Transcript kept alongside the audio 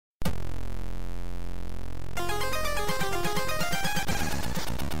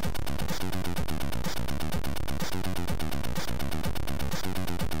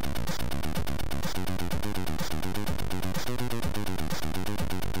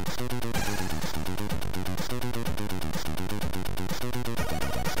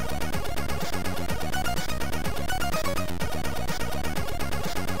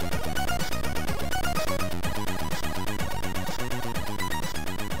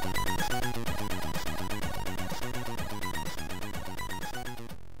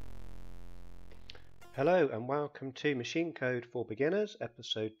Hello and welcome to Machine Code for Beginners,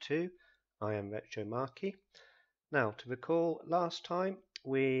 Episode 2. I am Retro Marky. Now, to recall, last time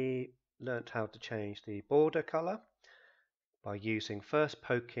we learnt how to change the border color by using first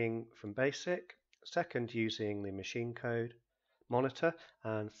poking from BASIC, second using the machine code monitor,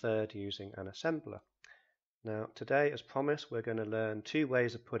 and third using an assembler. Now, today, as promised, we're going to learn two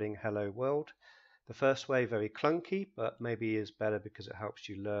ways of putting Hello World. The first way, very clunky, but maybe is better because it helps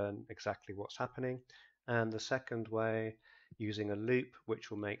you learn exactly what's happening. And the second way, using a loop, which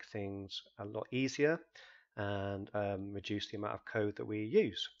will make things a lot easier and reduce the amount of code that we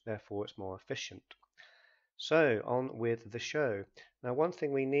use. Therefore, it's more efficient. So, on with the show. Now, one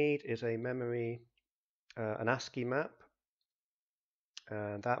thing we need is a memory, an ASCII map,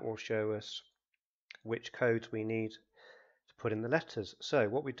 and that will show us which codes we need to put in the letters. So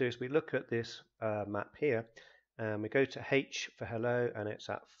what we do is we look at this map here and we go to H for hello and it's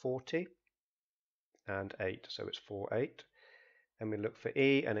at 40 and 8, so it's 48. And we look for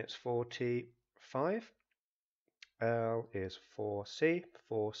E and it's 45. L is 4C,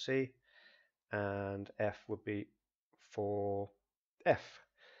 and F would be 4F.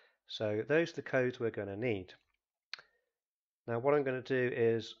 So those are the codes we're going to need. Now what I'm going to do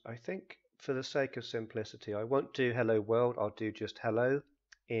is, I think for the sake of simplicity, I won't do hello world, I'll do just hello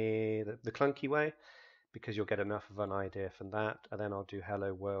in the clunky way, because you'll get enough of an idea from that, and then I'll do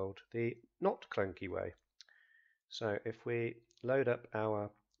hello world the not clunky way. So if we load up our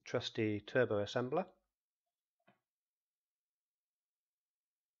trusty turbo assembler,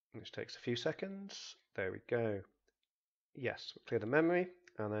 which takes a few seconds, there we go. Yes, we'll clear the memory,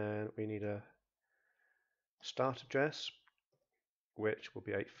 and then we need a start address, which will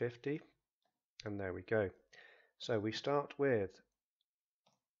be 850. And there we go. So we start with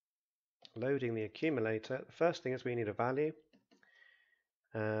loading the accumulator. The first thing is we need a value.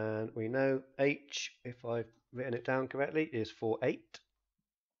 And we know H, if I've written it down correctly, is 48.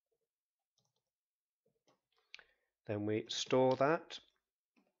 Then we store that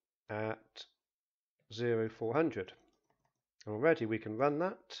at 0400. Already we can run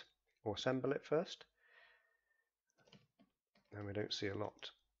that, or assemble it first. And we don't see a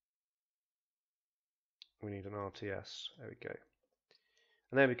lot. We need an RTS. There we go.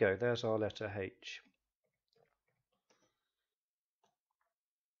 And there we go. There's our letter H.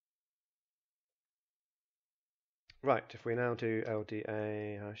 Right, if we now do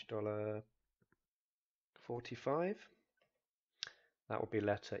LDA $45, that will be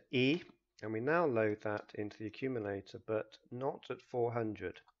letter E. And we now load that into the accumulator, but not at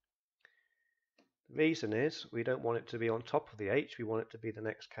 400. The reason is we don't want it to be on top of the H, we want it to be the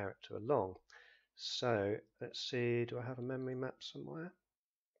next character along. So let's see, do I have a memory map somewhere?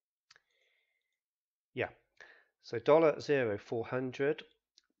 Yeah, so $0400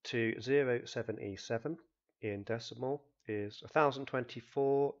 to 07E7 in decimal is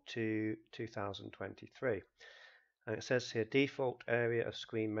 1024 to 2023. And it says here default area of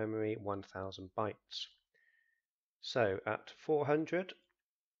screen memory 1000 bytes. So at 400,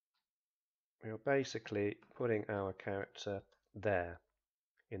 we're basically putting our character there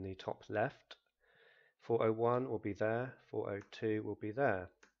in the top left. 401 will be there, 402 will be there,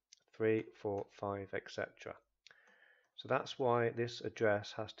 3, 4, 5, etc. So that's why this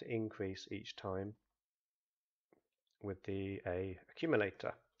address has to increase each time with the A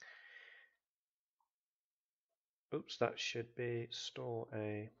accumulator. Oops, that should be store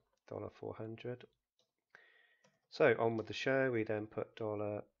a $400. So on with the show, we then put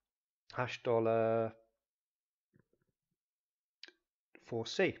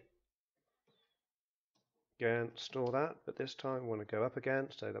 $4C. Again, store that, but this time we want to go up again,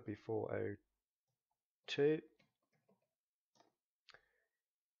 so that'll be 402.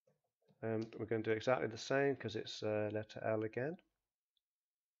 And we're going to do exactly the same because it's letter L again.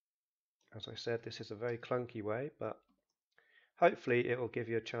 As I said, this is a very clunky way, but hopefully it will give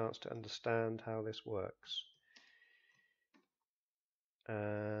you a chance to understand how this works.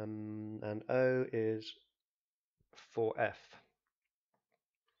 And O is 4F.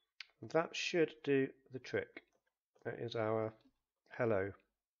 That should do the trick. That is our hello.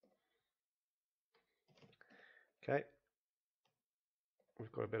 Okay,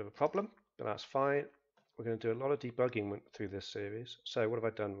 we've got a bit of a problem, but that's fine. We're going to do a lot of debugging through this series. So what have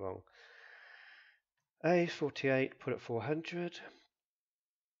I done wrong? A48, put at 400.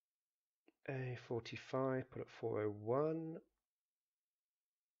 A45, put at 401.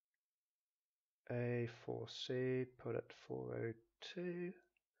 A4C, put at 402.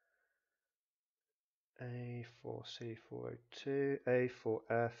 A4C, 402.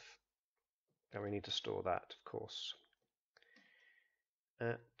 A4F, and we need to store that, of course,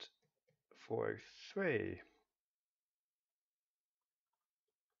 at $403.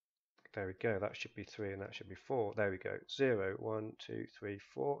 There we go, that should be 3 and that should be 4. There we go, 0, 1, 2, 3,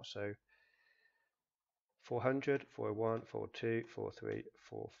 4. So 400, 401, 402, 43,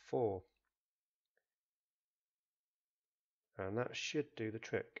 44. And that should do the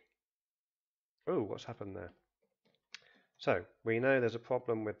trick. Oh, what's happened there? So we know there's a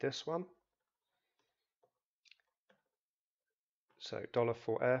problem with this one. So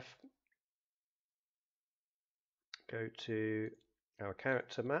 $4F, go to our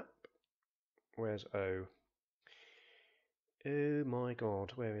character map. Where's O? Oh my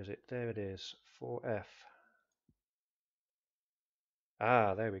god, where is it? There it is, 4F.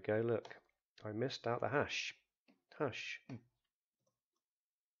 Ah, there we go, look. I missed out the hash. Hash.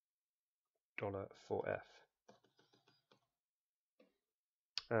 $4F.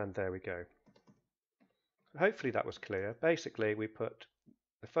 And there we go. Hopefully that was clear. Basically, we put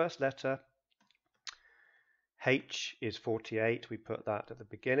the first letter, H is 48. We put that at the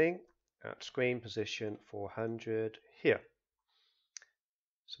beginning, at screen position 400 here.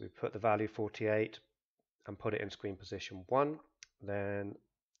 So we put the value 48 and put it in screen position 1. Then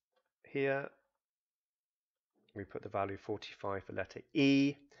here we put the value 45 for letter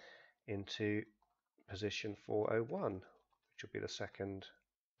E into position 401, which will be the second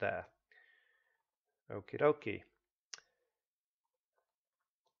there. Okie dokie.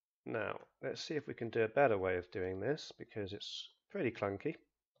 Now, let's see if we can do a better way of doing this, because it's pretty clunky.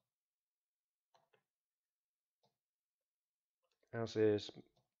 As is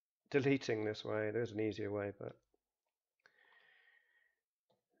deleting this way. There's an easier way, but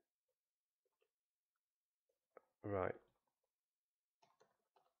right.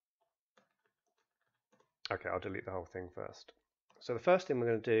 Okay, I'll delete the whole thing first. So the first thing we're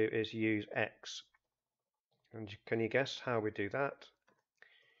going to do is use X. And can you guess how we do that?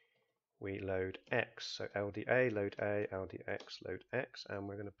 We load X. So LDA, load A, LDX, load X, and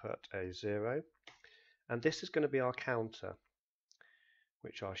we're going to put a 0. And this is going to be our counter,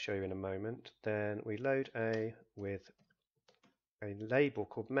 which I'll show you in a moment. Then we load A with a label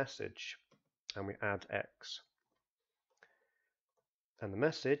called message, and we add X. And the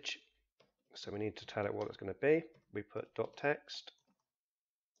message, so we need to tell it what it's going to be. We put .text,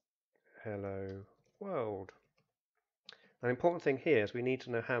 hello world. An important thing here is we need to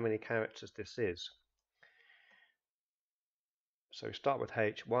know how many characters this is. So we start with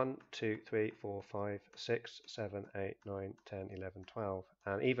H, 1, 2, 3, 4, 5, 6, 7, 8, 9, 10, 11, 12.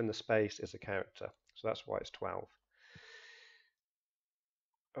 And even the space is a character, so that's why it's 12.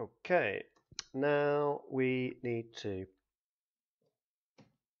 Okay, now we need to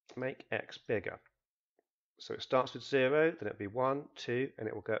make X bigger. So it starts with 0, then it'll be 1, 2, and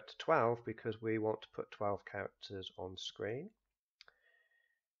it will go up to 12 because we want to put 12 characters on screen.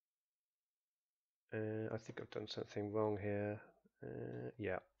 I think I've done something wrong here.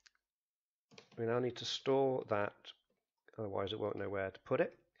 Yeah. We now need to store that, otherwise it won't know where to put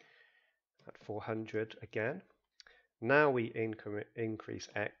it. At 400 again. Now we increase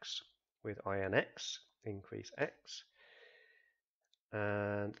X with INX, increase X.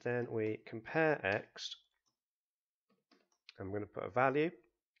 And then we compare X. I'm going to put a value,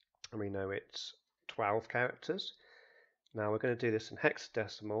 and we know it's 12 characters. Now we're going to do this in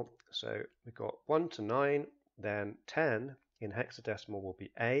hexadecimal. So we've got 1 to 9, then 10 in hexadecimal will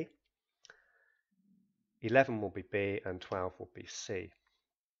be A, 11 will be B, and 12 will be C.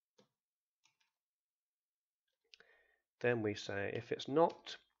 Then we say if it's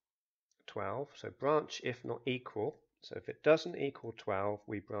not 12, so branch if not equal. So if it doesn't equal 12,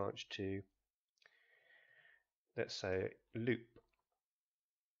 we branch to, let's say, loop.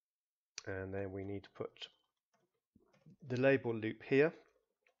 And then we need to put the label loop here.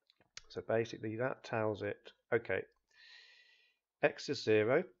 So basically that tells it, okay, X is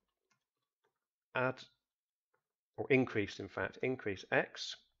 0, add, or increase in fact, increase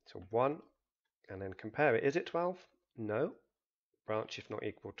X to 1, and then compare it. Is it 12? No. Branch if not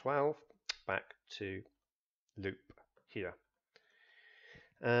equal 12, back to loop here.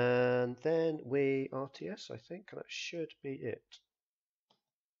 And then we RTS, I think, and that should be it.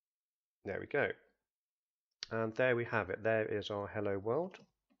 There we go. And there we have it. There is our hello world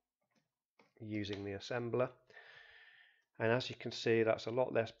using the assembler. And as you can see, that's a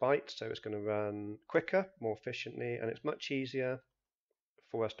lot less bytes, so it's going to run quicker, more efficiently, and it's much easier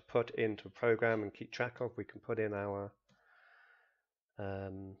for us to put into a program and keep track of. We can put in our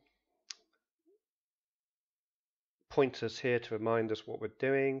pointers here to remind us what we're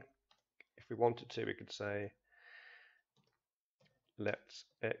doing. If we wanted to, we could say let's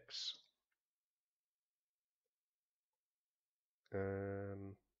X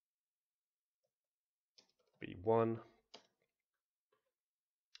be 1.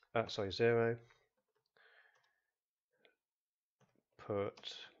 Sorry, 0.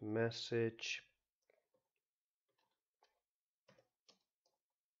 Put message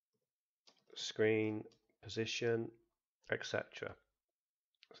screen position, etc.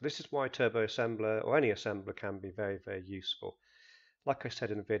 So this is why Turbo Assembler or any assembler can be very, very useful. Like I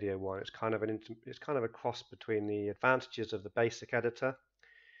said in video 1, it's kind of a cross between the advantages of the basic editor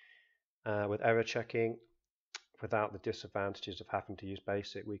with error checking without the disadvantages of having to use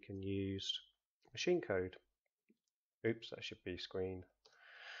basic. We can use machine code. Oops, that should be screen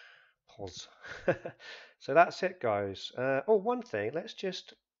pause. So that's it, guys. Oh, one thing, let's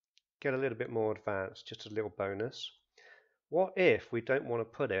just get a little bit more advanced, just a little bonus. What if we don't want to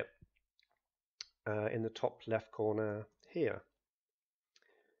put it in the top left corner here?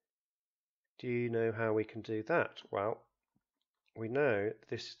 Do you know how we can do that? Well, we know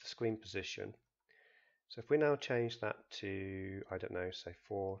this is the screen position. So if we now change that to, I don't know, say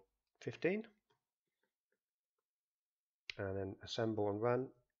 415, and then assemble and run,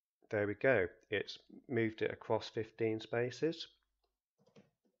 there we go. It's moved it across 15 spaces,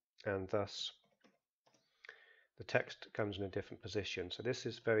 and thus the text comes in a different position. So this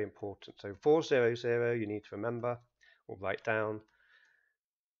is very important. So 400, you need to remember or write down,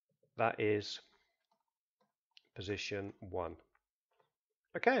 that is position 1.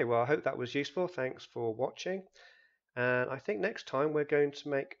 Okay, well, I hope that was useful. Thanks for watching. And I think next time we're going to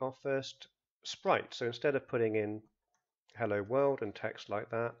make our first sprite. So instead of putting in hello world and text like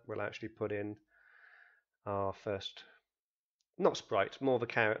that, we'll actually put in our first, not sprite, more of a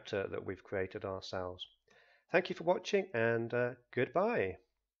character that we've created ourselves. Thank you for watching, and goodbye.